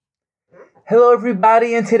Hello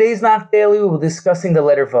everybody, in today's Nach Daily we'll be discussing the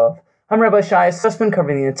letter Vav. I'm Rabbi Shai Sussman,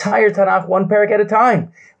 covering the entire Tanakh one parak at a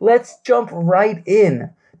time. Let's jump right in.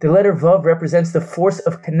 The letter Vav represents the force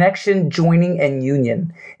of connection, joining, and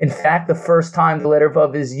union. In fact, the first time the letter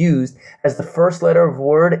Vav is used as the first letter of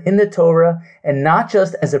word in the Torah, and not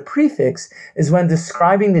just as a prefix, is when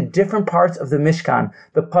describing the different parts of the Mishkan.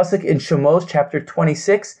 The pasuk in Shemos chapter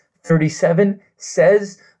 26:37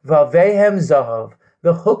 says, Vavehem Zahav.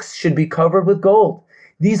 The hooks should be covered with gold.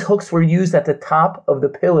 These hooks were used at the top of the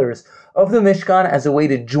pillars of the Mishkan as a way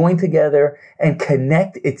to join together and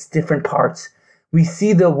connect its different parts. We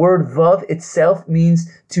see the word Vav itself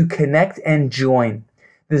means to connect and join.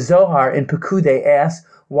 The Zohar in Pekudei asks,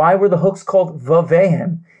 why were the hooks called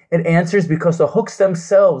Vavehem? It answers because the hooks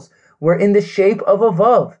themselves were in the shape of a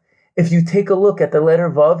Vav. If you take a look at the letter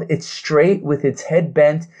Vav, it's straight with its head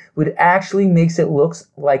bent, which actually makes it look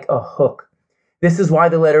like a hook. This is why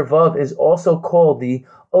the letter Vav is also called the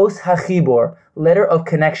Os HaChibor, letter of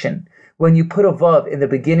connection. When you put a Vav in the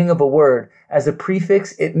beginning of a word as a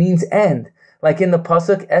prefix, it means end. Like in the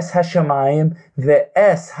pasuk Es HaShamayim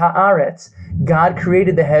ve'es Haaretz, God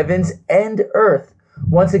created the heavens and earth.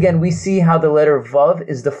 Once again, we see how the letter Vav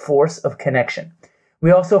is the force of connection. We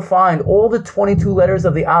also find all the 22 letters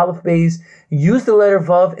of the Aleph Beis use the letter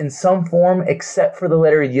Vav in some form except for the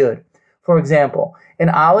letter Yud. For example, an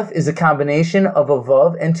Aleph is a combination of a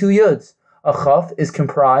Vav and two Yuds. A Chaf is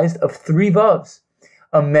comprised of three Vavs.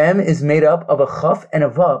 A Mem is made up of a Chaf and a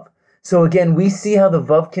Vav. So again, we see how the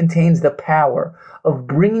Vav contains the power of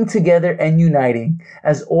bringing together and uniting,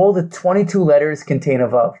 as all the 22 letters contain a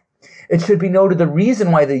Vav. It should be noted the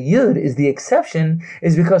reason why the Yud is the exception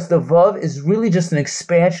is because the Vav is really just an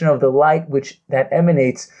expansion of the light that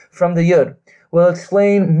emanates from the Yud. We'll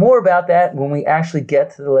explain more about that when we actually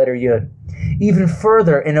get to the letter Yud. Even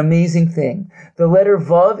further, an amazing thing. The letter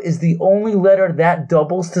Vav is the only letter that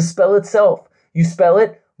doubles to spell itself. You spell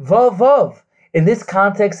it Vav Vav. In this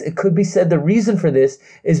context, it could be said the reason for this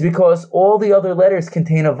is because all the other letters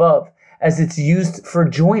contain a Vav, as it's used for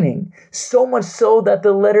joining. So much so that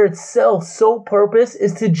the letter itself, sole purpose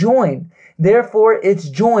is to join. Therefore, it's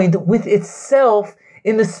joined with itself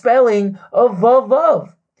in the spelling of Vav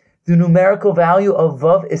Vav. The numerical value of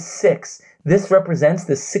Vav is 6. This represents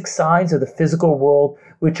the 6 sides of the physical world,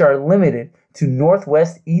 which are limited to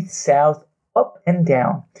northwest, east, south, up, and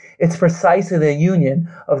down. It's precisely the union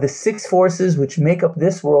of the 6 forces which make up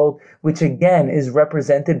this world, which again is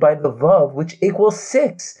represented by the Vav, which equals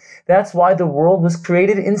 6. That's why the world was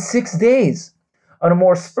created in 6 days. On a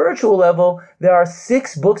more spiritual level, there are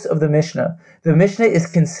 6 books of the Mishnah. The Mishnah is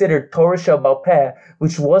considered Torah Sheba'al Peh,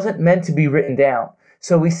 which wasn't meant to be written down.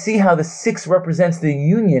 So we see how the 6 represents the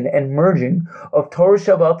union and merging of Torah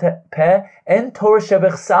Sheba'al Peh and Torah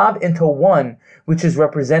Shebechsav into one, which is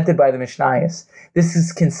represented by the Mishnayos. This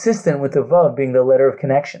is consistent with the Vav being the letter of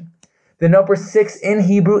connection. The number 6 in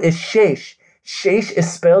Hebrew is Shesh. Shesh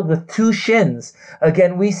is spelled with 2 shins.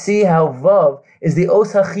 Again, we see how Vav is the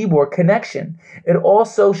Os HaChibor, connection. It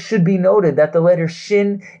also should be noted that the letter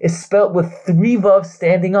Shin is spelled with 3 Vavs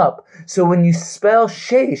standing up. So when you spell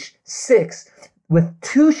Shesh, 6, with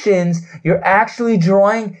 2 shins, you're actually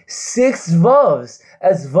drawing 6 Vavs,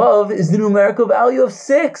 as Vav is the numerical value of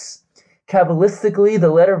 6. Kabbalistically, the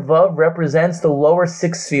letter Vav represents the lower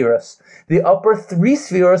 6 spheros. The upper 3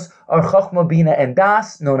 spheros are Chochmah, Bina, and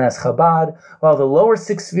Das, known as Chabad, while the lower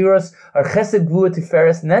 6 spheros are Chesed, Gvura,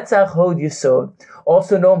 Tiferes, Netzach, Hod, Yesod,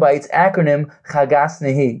 also known by its acronym Chagas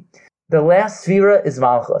Nehi. The last sphera is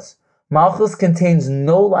Malchus. Malchus contains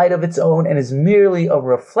no light of its own and is merely a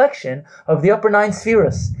reflection of the upper 9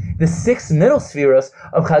 spheros. The 6 middle spheros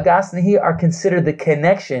of Chagas Nehi are considered the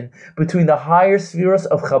connection between the higher spheros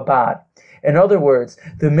of Chabad. In other words,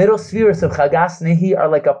 the middle spheres of Chagas Nehi are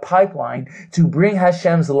like a pipeline to bring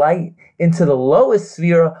Hashem's light into the lowest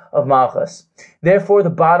sphere of Malchus. Therefore, the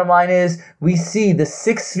bottom line is, we see the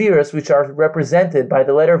 6 spheres which are represented by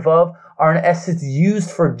the letter Vav are in essence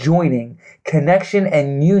used for joining, connection,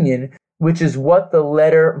 and union, which is what the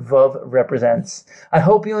letter Vav represents. I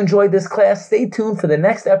hope you enjoyed this class. Stay tuned for the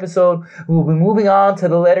next episode. We'll be moving on to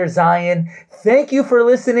the letter Zayin. Thank you for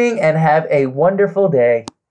listening and have a wonderful day.